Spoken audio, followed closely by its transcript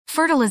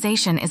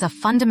Fertilization is a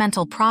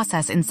fundamental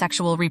process in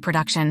sexual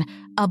reproduction,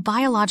 a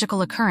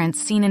biological occurrence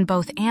seen in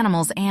both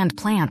animals and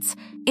plants.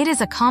 It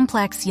is a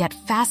complex yet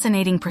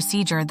fascinating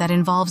procedure that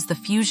involves the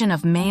fusion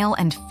of male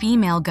and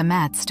female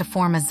gametes to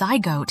form a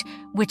zygote,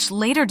 which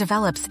later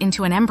develops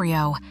into an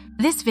embryo.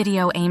 This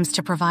video aims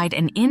to provide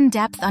an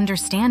in-depth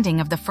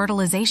understanding of the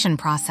fertilization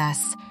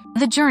process.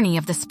 The journey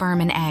of the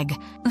sperm and egg.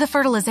 The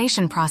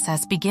fertilization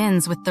process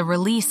begins with the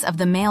release of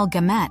the male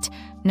gamete,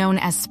 known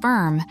as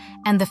sperm,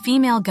 and the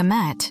female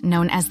gamete,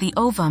 known as the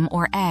ovum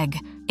or egg.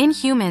 In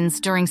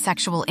humans, during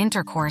sexual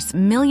intercourse,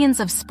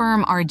 millions of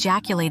sperm are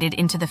ejaculated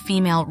into the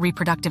female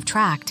reproductive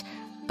tract,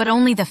 but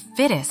only the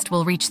fittest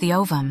will reach the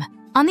ovum.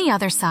 On the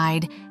other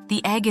side,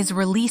 the egg is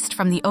released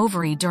from the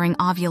ovary during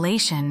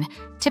ovulation,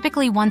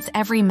 typically once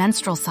every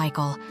menstrual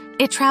cycle.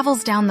 It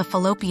travels down the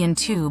fallopian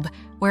tube,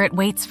 where it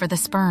waits for the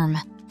sperm.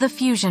 The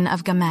fusion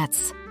of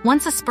gametes.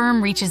 Once a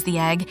sperm reaches the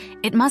egg,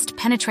 it must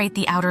penetrate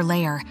the outer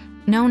layer,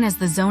 known as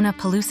the zona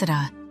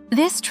pellucida.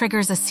 This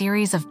triggers a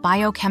series of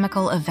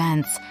biochemical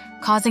events,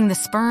 causing the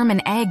sperm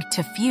and egg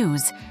to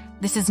fuse.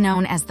 This is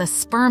known as the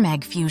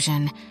sperm-egg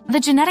fusion. The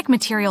genetic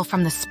material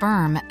from the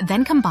sperm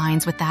then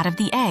combines with that of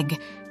the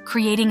egg,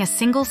 creating a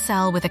single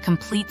cell with a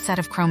complete set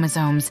of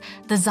chromosomes,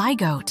 the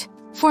zygote.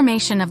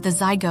 Formation of the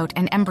zygote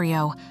and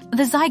embryo.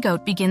 The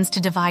zygote begins to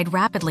divide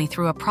rapidly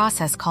through a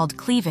process called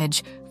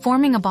cleavage,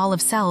 forming a ball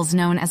of cells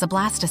known as a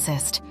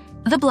blastocyst.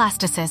 The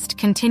blastocyst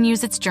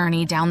continues its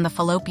journey down the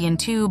fallopian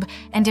tube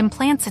and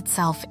implants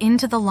itself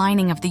into the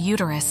lining of the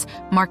uterus,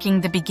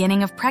 marking the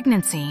beginning of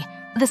pregnancy.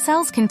 The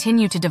cells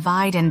continue to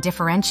divide and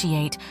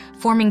differentiate,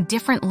 forming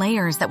different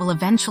layers that will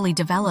eventually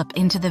develop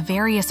into the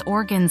various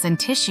organs and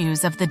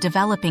tissues of the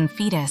developing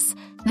fetus.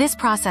 This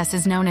process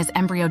is known as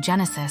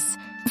embryogenesis.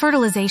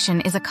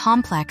 Fertilization is a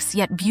complex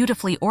yet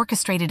beautifully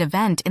orchestrated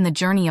event in the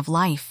journey of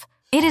life.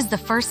 It is the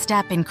first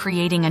step in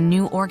creating a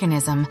new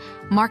organism,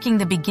 marking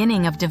the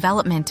beginning of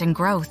development and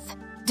growth.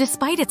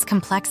 Despite its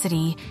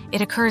complexity,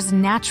 it occurs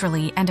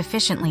naturally and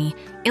efficiently,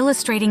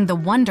 illustrating the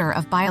wonder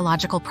of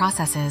biological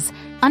processes.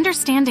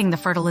 Understanding the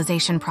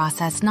fertilization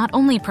process not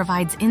only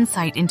provides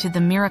insight into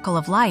the miracle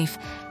of life,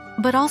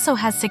 but also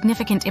has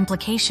significant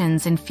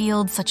implications in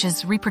fields such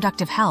as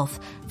reproductive health,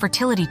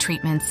 fertility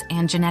treatments,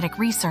 and genetic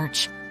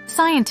research.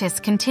 Scientists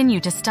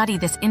continue to study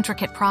this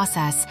intricate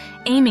process,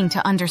 aiming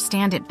to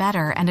understand it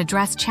better and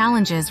address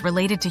challenges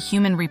related to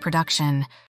human reproduction.